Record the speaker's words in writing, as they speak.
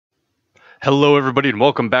Hello everybody and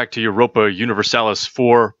welcome back to Europa Universalis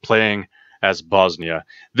 4 playing as Bosnia.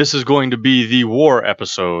 This is going to be the war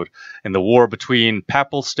episode, and the war between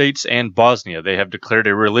Papal States and Bosnia. They have declared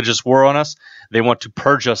a religious war on us. They want to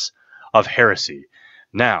purge us of heresy.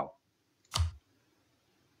 Now,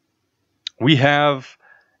 we have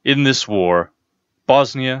in this war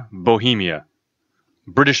Bosnia, Bohemia,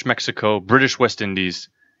 British Mexico, British West Indies,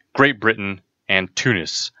 Great Britain, and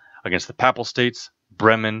Tunis against the Papal States,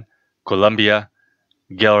 Bremen, Colombia,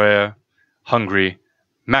 Gelre, Hungary,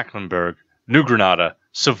 Mecklenburg, New Granada,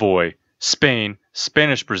 Savoy, Spain,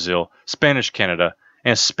 Spanish Brazil, Spanish Canada,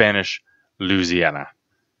 and Spanish Louisiana.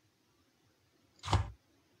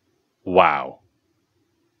 Wow.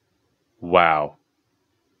 Wow.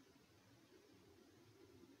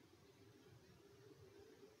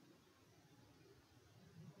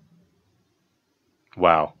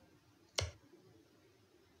 Wow.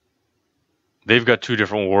 They've got two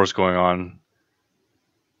different wars going on.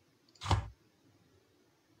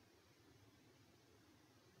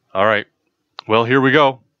 All right. Well, here we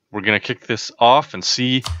go. We're going to kick this off and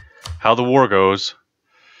see how the war goes.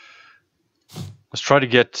 Let's try to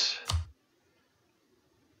get...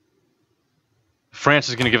 France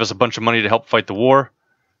is going to give us a bunch of money to help fight the war.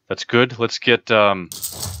 That's good. Let's get...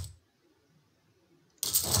 Let's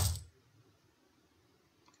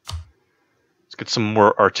get some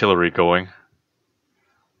more artillery going.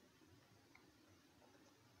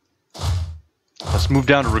 Let's move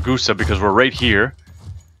down to Ragusa because we're right here,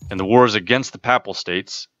 and the war is against the Papal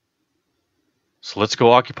States. So let's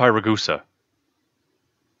go occupy Ragusa.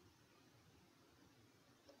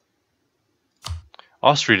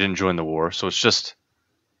 Austria didn't join the war, so it's just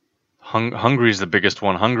Hungary's the biggest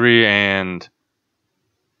one. Hungary and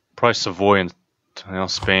probably Savoy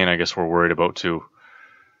and Spain, I guess we're worried about too.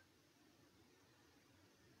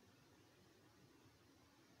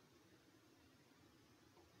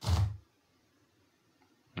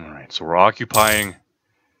 Alright, so we're occupying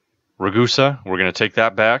Ragusa. We're going to take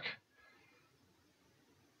that back.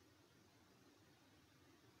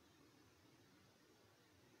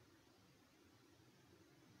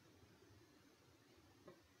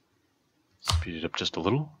 Speed it up just a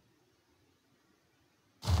little.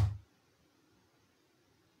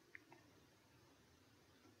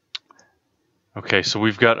 Okay, so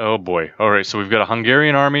we've got, oh boy. Alright, so we've got a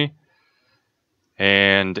Hungarian army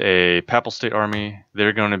and a Papal State army.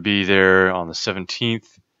 They're going to be there on the 17th.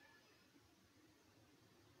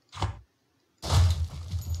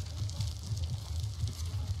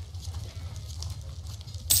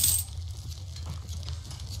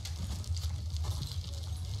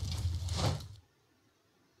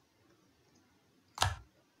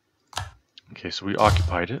 Okay, so we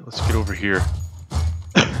occupied it. Let's get over here.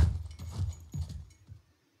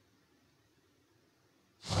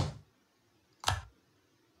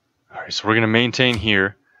 Alright, so we're going to maintain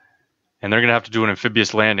here. And they're going to have to do an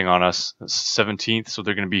amphibious landing on us. It's 17th, so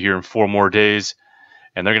they're going to be here in 4 more days.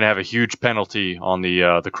 And they're going to have a huge penalty on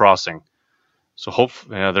the crossing. So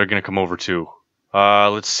hopefully they're going to come over too.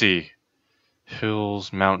 Let's see.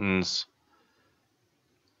 Hills, mountains.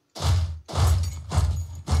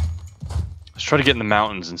 Let's try to get in the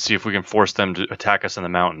mountains and see if we can force them to attack us in the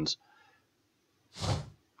mountains.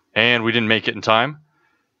 And we didn't make it in time.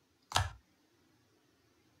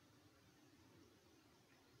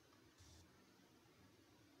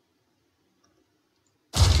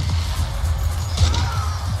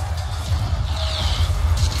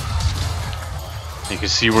 You can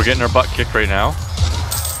see we're getting our butt kicked right now.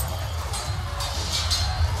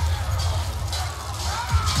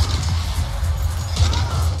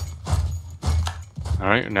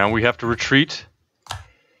 Alright, now we have to retreat.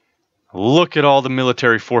 Look at all the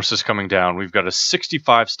military forces coming down. We've got a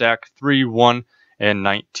 65 stack, 3, 1, and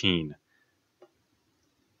 19.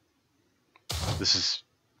 This is...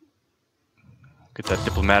 Get that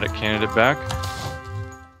diplomatic candidate back.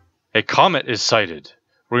 A comet is sighted.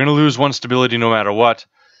 We're going to lose 1 stability no matter what.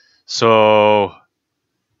 So...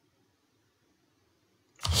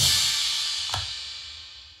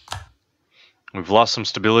 We've lost some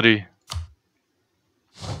stability.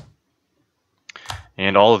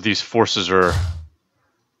 And all of these forces are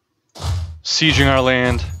sieging our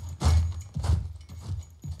land.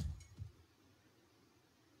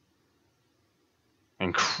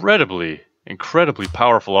 Incredibly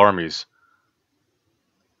powerful armies.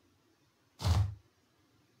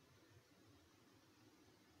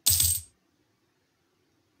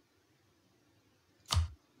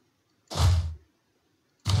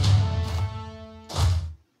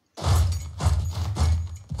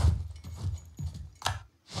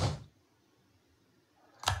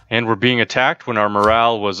 And we're being attacked when our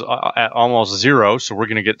morale was at almost 0, so we're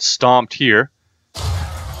going to get stomped here.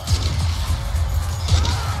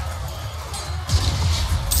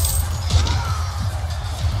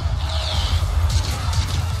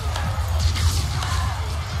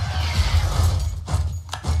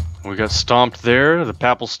 We got stomped there. The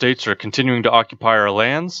Papal States are continuing to occupy our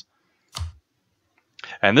lands.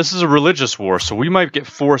 And this is a religious war, so we might get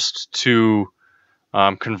forced to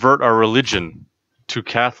convert our religion to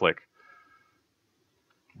Catholic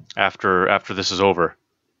after this is over.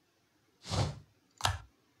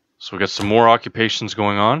 So we got some more occupations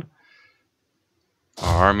going on.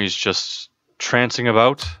 Our army's just trancing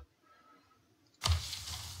about.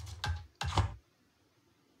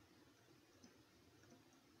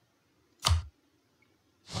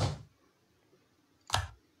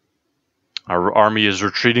 Our army is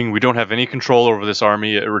retreating. We don't have any control over this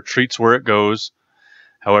army. It retreats where it goes.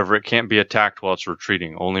 However, it can't be attacked while it's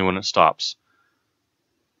retreating, only when it stops.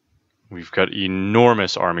 We've got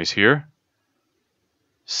enormous armies here.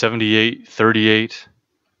 78, 38.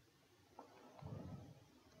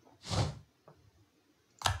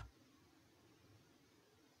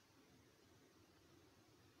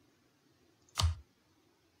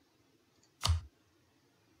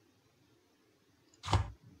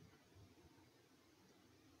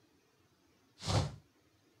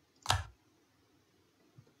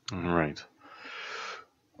 All right.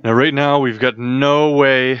 Now, right now, we've got no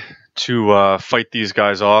way to fight these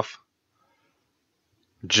guys off.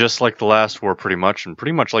 Just like the last war, pretty much, and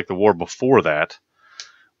pretty much like the war before that.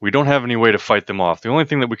 We don't have any way to fight them off. The only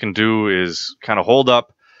thing that we can do is kind of hold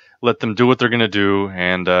up, let them do what they're going to do,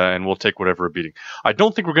 and we'll take whatever beating. I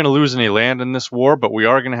don't think we're going to lose any land in this war, but we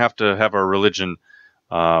are going to have our religion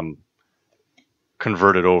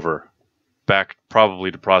converted over. Back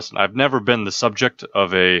probably to Protestant. I've never been the subject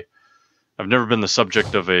of a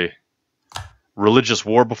religious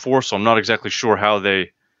war before, so I'm not exactly sure how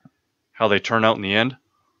they turn out in the end.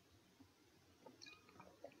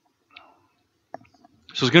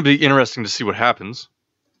 So it's going to be interesting to see what happens.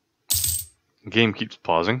 The game keeps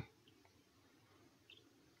pausing.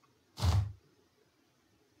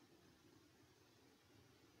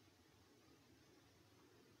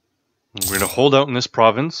 We're going to hold out in this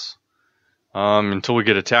province until we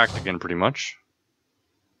get attacked again, pretty much.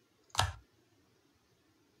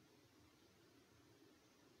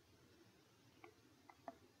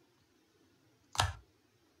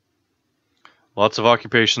 Lots of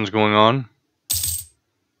occupations going on.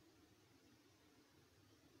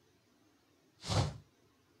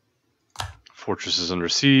 Fortress is under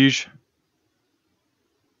siege.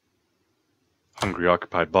 Hungary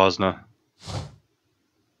occupied Bosnia.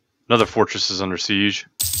 Another fortress is under siege.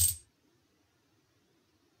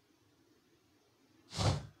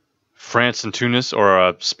 France and Tunis,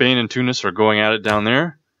 or Spain and Tunis, are going at it down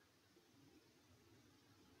there.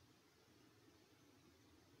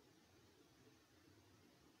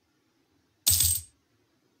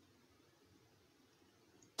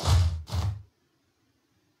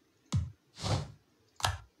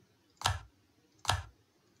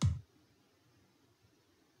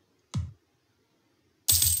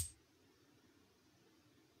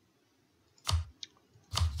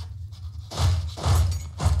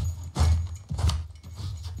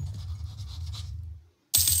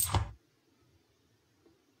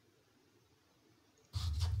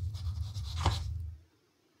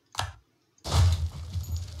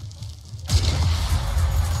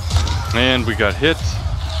 And we got hit.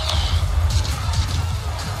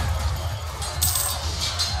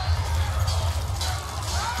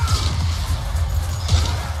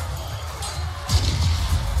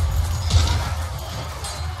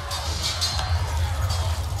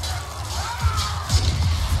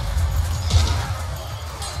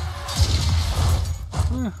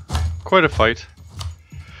 Quite a fight.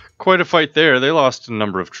 Quite a fight there. They lost a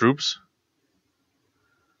number of troops.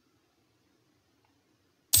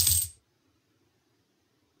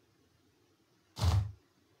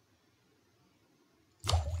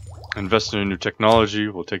 Invest in a new technology.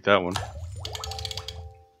 We'll take that one.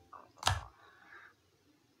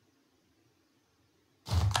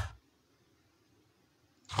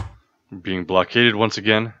 We're being blockaded once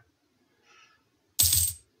again.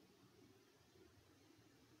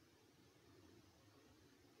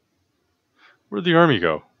 Where'd the army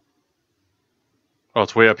go? Oh,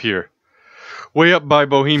 it's way up here. Way up by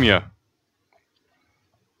Bohemia.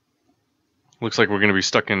 Looks like we're going to be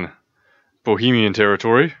stuck in Bohemian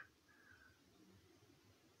territory.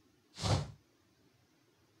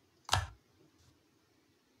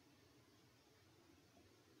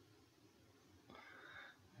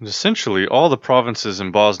 And essentially, all the provinces in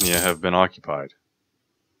Bosnia have been occupied.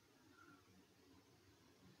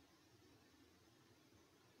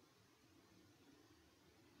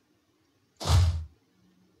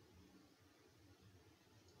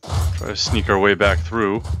 Try to sneak our way back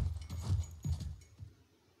through.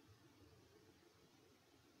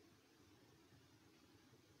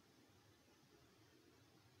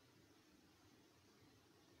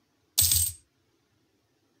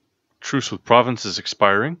 Truce with province is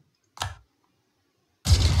expiring.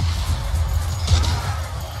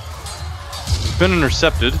 We've been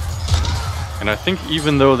intercepted, and I think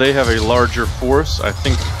even though they have a larger force, I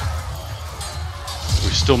think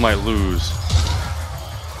we still might lose.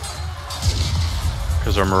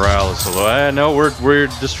 Because our morale is so low. No, we're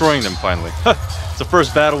destroying them finally. It's the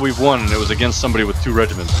first battle we've won, and it was against somebody with 2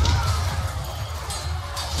 regiments.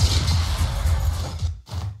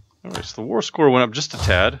 Alright, so the war score went up just a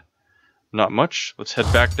tad. Not much. Let's head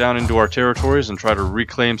back down into our territories and try to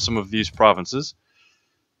reclaim some of these provinces.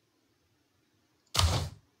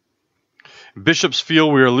 Bishops feel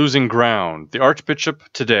we are losing ground. The Archbishop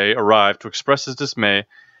today arrived to express his dismay of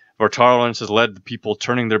our tolerance has led the people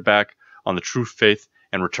turning their back on the true faith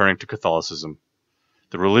and returning to Catholicism.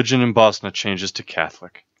 The religion in Bosnia changes to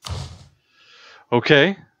Catholic.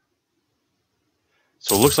 Okay.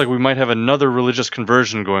 So it looks like we might have another religious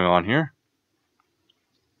conversion going on here.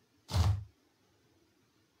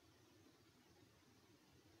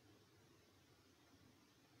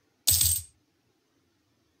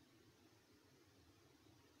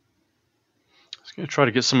 Going to try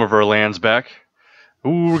to get some of our lands back.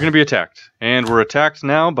 Ooh, we're going to be attacked. And we're attacked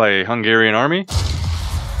now by a Hungarian army.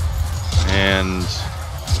 And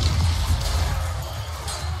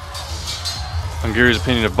Hungary's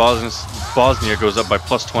opinion of Bosnia goes up by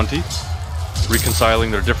 +20,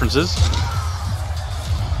 reconciling their differences.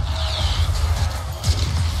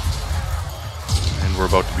 And we're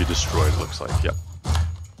about to be destroyed, looks like. Yep.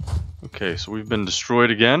 Okay, so we've been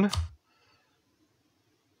destroyed again.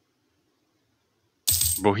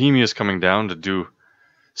 Bohemia is coming down to do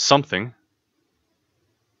something.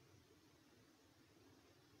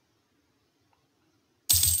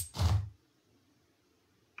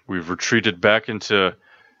 We've retreated back into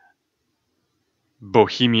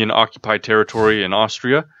Bohemian occupied territory in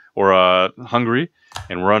Austria, or Hungary,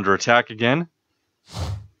 and we're under attack again.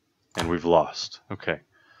 And we've lost. Okay.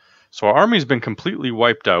 So our army's been completely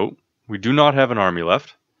wiped out. We do not have an army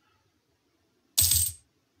left.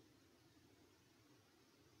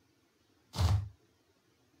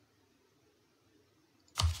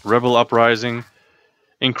 Rebel uprising,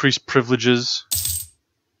 increased privileges.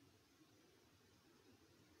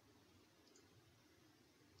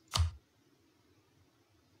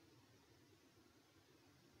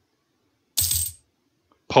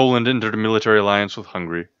 Poland entered a military alliance with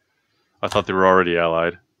Hungary. I thought they were already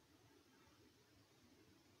allied.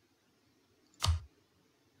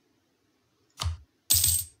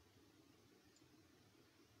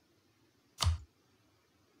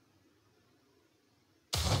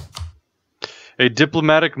 A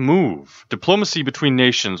diplomatic move. Diplomacy between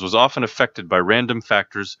nations was often affected by random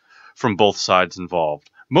factors from both sides involved.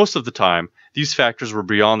 Most of the time, these factors were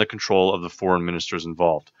beyond the control of the foreign ministers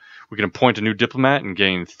involved. We can appoint a new diplomat and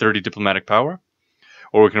gain 30 diplomatic power,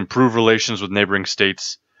 or we can improve relations with neighboring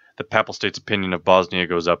states. The Papal State's opinion of Bosnia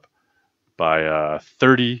goes up by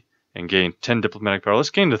 30 and gain 10 diplomatic power. Let's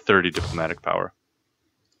gain the 30 diplomatic power.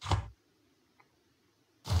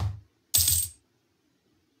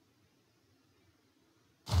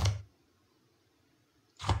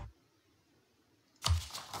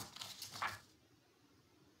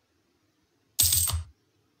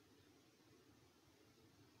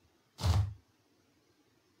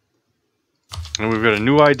 And we've got a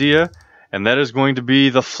new idea, and that is going to be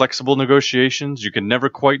the flexible negotiations. You can never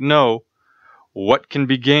quite know what can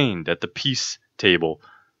be gained at the peace table.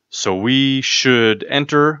 So we should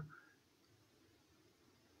enter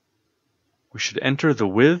the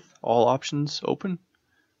with all options open.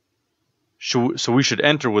 So we should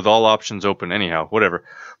enter with all options open anyhow, whatever.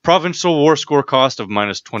 Provincial war score cost of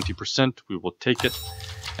 -20%. We will take it.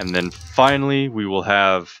 And then finally, we will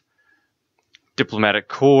have diplomatic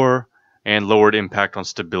corps and lowered impact on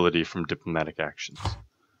stability from diplomatic actions.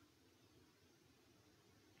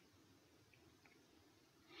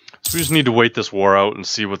 So we just need to wait this war out and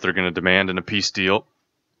see what they're going to demand in a peace deal.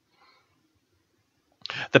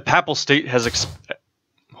 The Papal State has...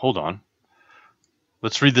 Hold on.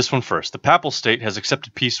 Let's read this one first. The Papal State has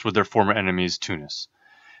accepted peace with their former enemies, Tunis.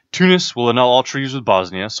 Tunis will annul all treaties with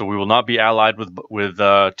Bosnia, so we will not be allied with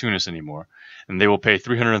Tunis anymore. And they will pay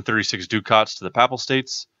 336 ducats to the Papal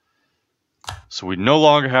States. So we no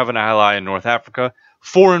longer have an ally in North Africa.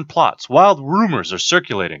 Foreign plots. Wild rumors are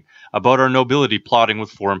circulating about our nobility plotting with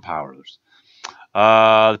foreign powers.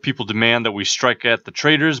 The people demand that we strike at the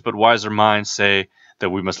traitors, but wiser minds say that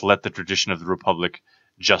we must let the tradition of the Republic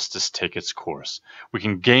justice take its course. We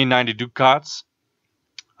can gain 90 ducats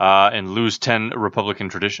and lose 10 Republican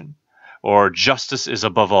tradition. Or justice is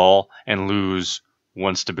above all and lose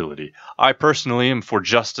 1 stability. I personally am for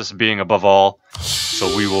justice being above all,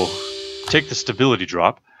 so we will take the stability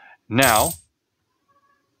drop. Now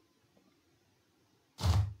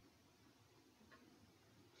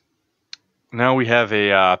we have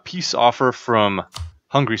a peace offer from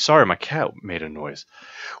Hungary. Sorry, my cat made a noise.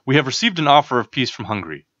 We have received an offer of peace from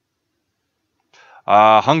Hungary.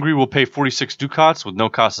 Hungary will pay 46 ducats with no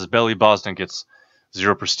casus belli. Bosnia gets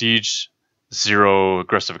 0 prestige, 0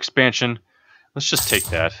 aggressive expansion. Let's just take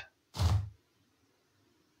that.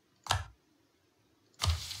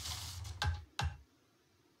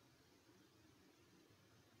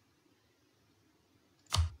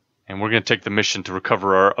 And we're going to take the mission to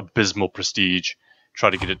recover our abysmal prestige. Try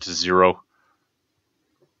to get it to 0.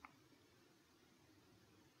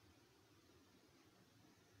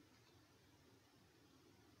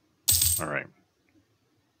 All right.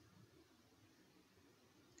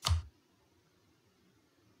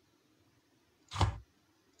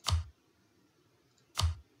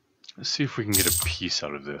 Let's see if we can get a piece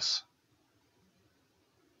out of this.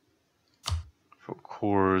 For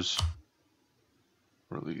cores,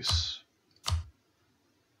 release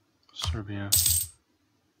Serbia.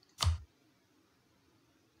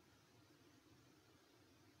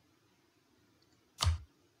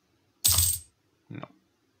 No.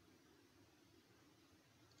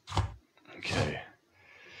 Okay.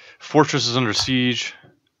 Fortress is under siege.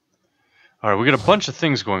 All right, we got a bunch of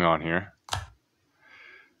things going on here.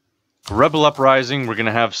 Rebel uprising. We're going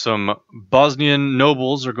to have some Bosnian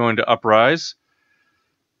nobles are going to uprise.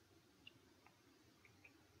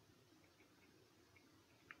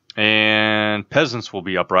 And peasants will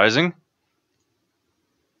be uprising.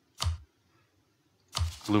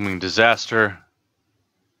 Looming disaster.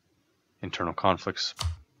 Internal conflicts.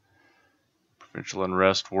 Provincial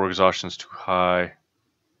unrest. War exhaustion is too high.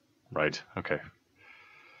 Right, okay.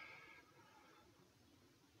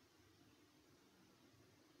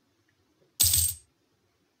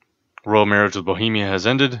 Royal marriage with Bohemia has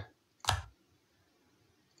ended.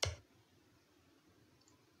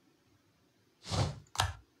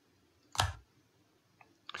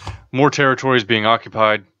 More territories being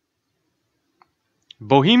occupied.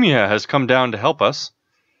 Bohemia has come down to help us.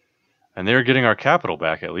 And they're getting our capital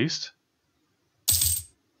back, at least. It's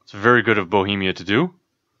very good of Bohemia to do.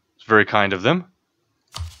 It's very kind of them.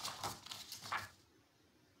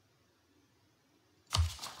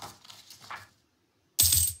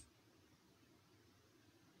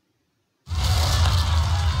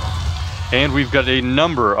 And we've got a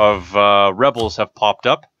number of rebels have popped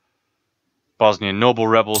up. Bosnian noble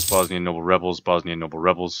rebels, Bosnian noble rebels, Bosnian noble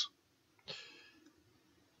rebels.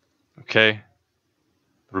 Okay.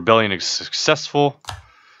 The rebellion is successful.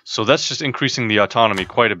 So that's just increasing the autonomy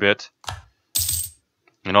quite a bit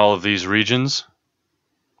in all of these regions.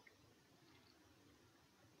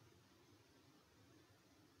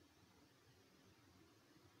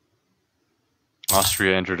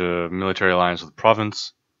 Austria entered a military alliance with the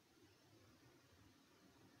province.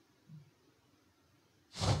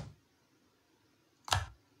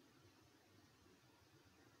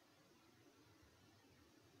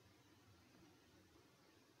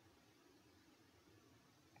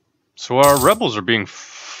 So our rebels are being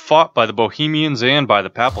fought by the Bohemians and by the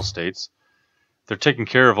Papal States. They're taking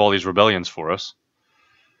care of all these rebellions for us.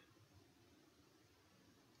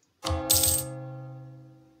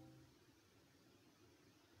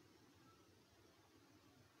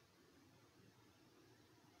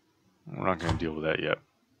 We're not going to deal with that yet.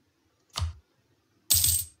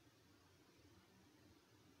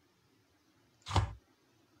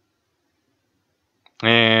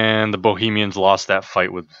 And the Bohemians lost that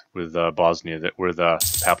fight with Bosnia, that were the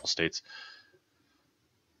Papal States.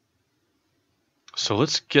 So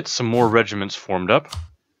let's get some more regiments formed up.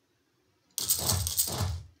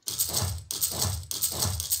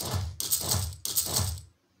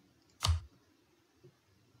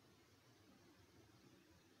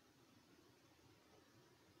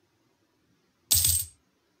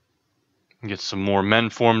 Get some more men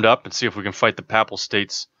formed up and see if we can fight the Papal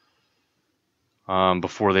States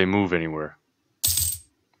before they move anywhere.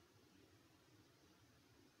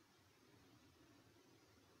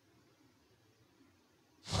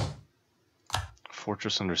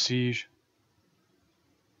 Fortress under siege.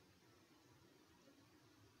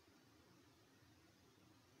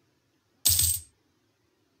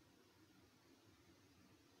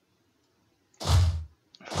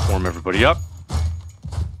 Form everybody up.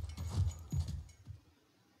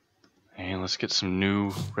 And let's get some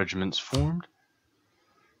new regiments formed.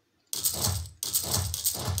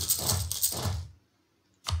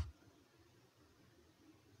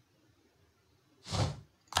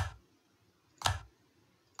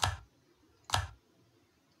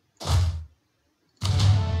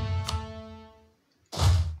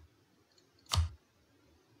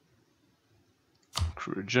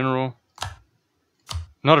 Recruit a general.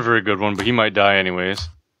 Not a very good one, but he might die anyways.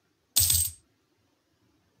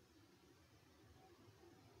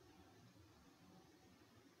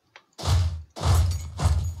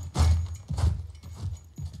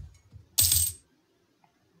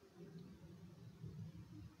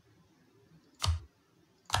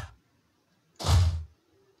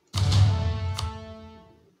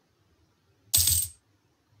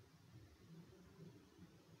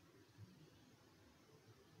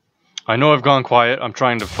 I know I've gone quiet. I'm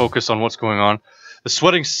trying to focus on what's going on. The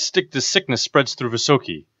sickness spreads through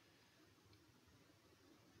Visoki.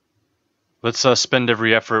 Let's spend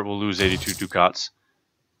every effort. We'll lose 82 ducats.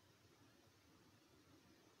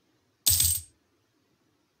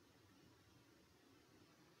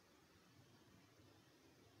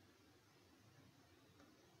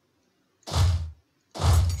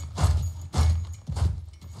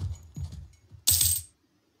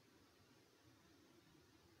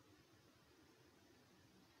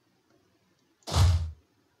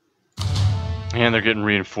 And they're getting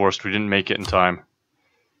reinforced. We didn't make it in time.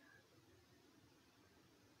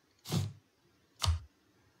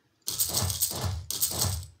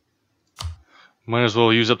 Might as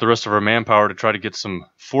well use up the rest of our manpower to try to get some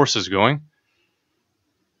forces going.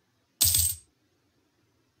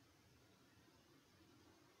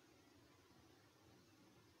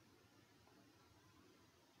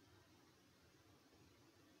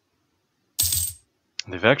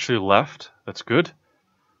 They've actually left. That's good.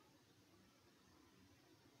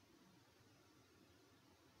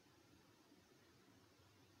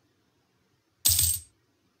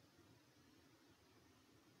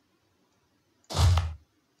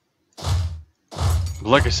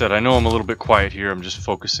 Like I said, I know I'm a little bit quiet here. I'm just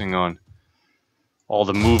focusing on all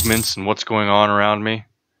the movements and what's going on around me.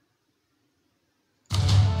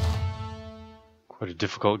 Quite a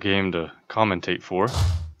difficult game to commentate for.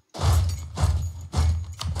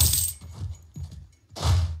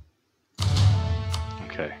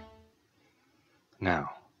 Okay. Now,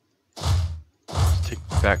 let's take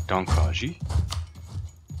back Donkraji.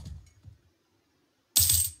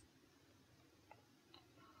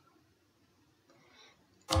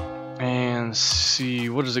 And see,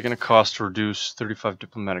 what is it going to cost to reduce 35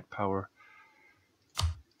 diplomatic power?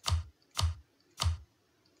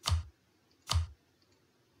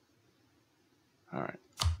 Alright,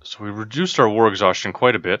 so we reduced our war exhaustion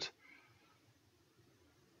quite a bit.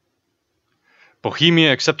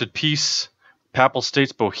 Bohemia accepted peace. Papal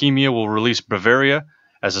States Bohemia will release Bavaria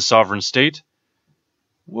as a sovereign state.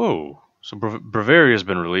 Whoa, so Bavaria has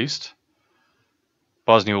been released.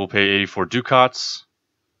 Bosnia will pay 84 ducats.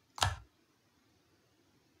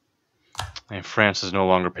 And France is no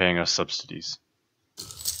longer paying us subsidies.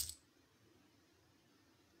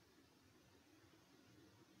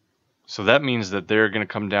 So that means that they're going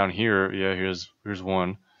to come down here. Yeah, here's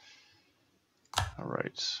one. All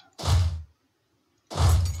right.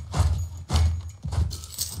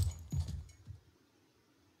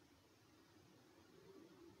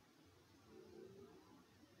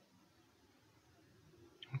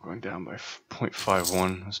 I'm going down by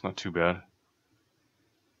 0.51. That's not too bad.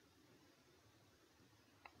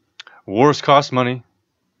 Wars cost money.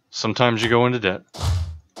 Sometimes you go into debt.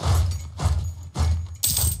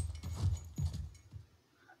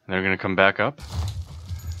 And they're going to come back up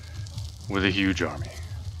with a huge army.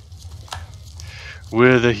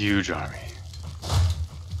 With a huge army.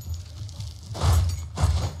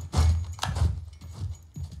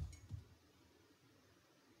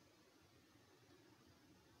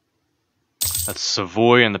 That's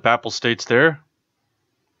Savoy and the Papal States there.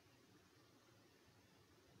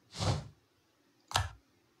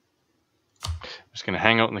 Just going to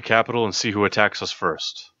hang out in the capital and see who attacks us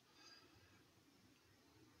first.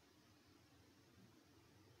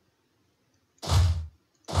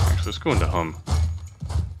 Actually, let's go into Hum.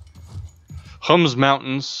 Hum's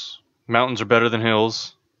mountains. Mountains are better than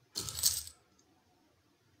hills.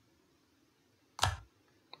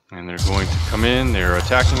 And they're going to come in. They're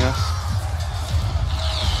attacking us.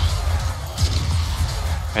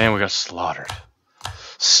 And we got slaughtered.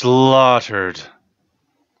 Slaughtered.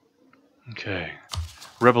 Okay.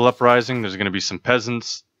 Rebel uprising. There's going to be some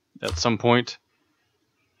peasants at some point.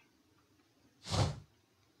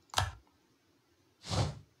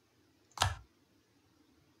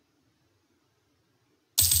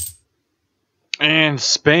 And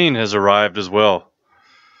Spain has arrived as well.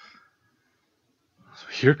 So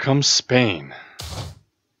here comes Spain.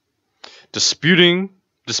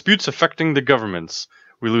 Disputes affecting the governments.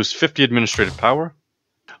 We lose 50 administrative power.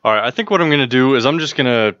 Alright, I think what I'm going to do is I'm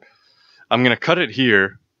gonna cut it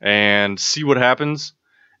here and see what happens.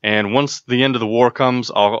 And once the end of the war comes,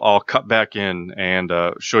 I'll cut back in and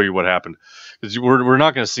show you what happened. Because we're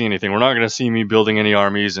not going to see anything. We're not going to see me building any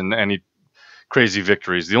armies and any crazy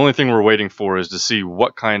victories. The only thing we're waiting for is to see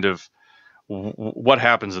what happens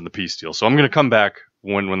in the peace deal. So I'm going to come back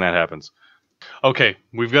when that happens. Okay,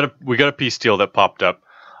 we got a peace deal that popped up,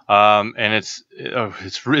 and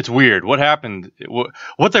it's weird. What happened?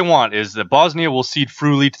 What they want is that Bosnia will cede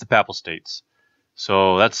freely to the Papal States.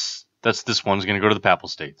 So that's this one's going to go to the Papal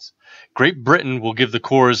States. Great Britain will give the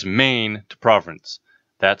cores Maine to Province.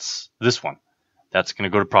 That's this one. That's going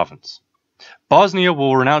to go to Province. Bosnia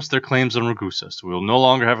will renounce their claims on Ragusa, so we will no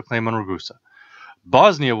longer have a claim on Ragusa.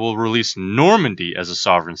 Bosnia will release Normandy as a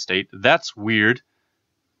sovereign state. That's weird.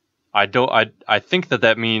 I think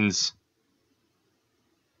that means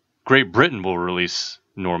Great Britain will release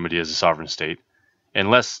Normandy as a sovereign state,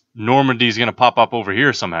 unless Normandy is going to pop up over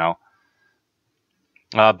here somehow.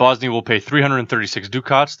 Bosnia will pay 336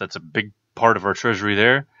 ducats. That's a big part of our treasury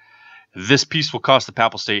there. This peace will cost the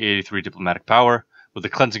Papal State 83 diplomatic power. With the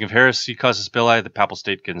cleansing of heresy casus belli, the Papal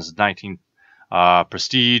State gains 19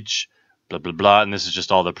 prestige, blah, blah, blah. And this is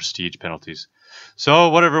just all the prestige penalties. So,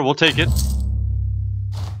 whatever, we'll take it.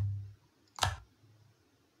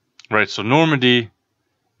 Right, so Normandy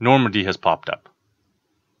has popped up.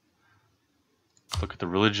 Look at the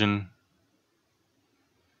religion.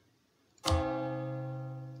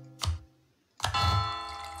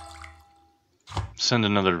 Send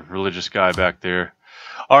another religious guy back there.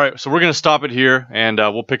 Alright, so we're going to stop it here, and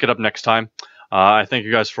we'll pick it up next time. I thank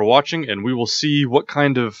you guys for watching, and we will see what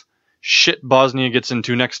kind of shit Bosnia gets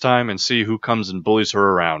into next time, and see who comes and bullies her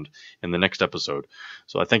around in the next episode.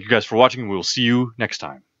 So I thank you guys for watching, and we will see you next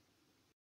time.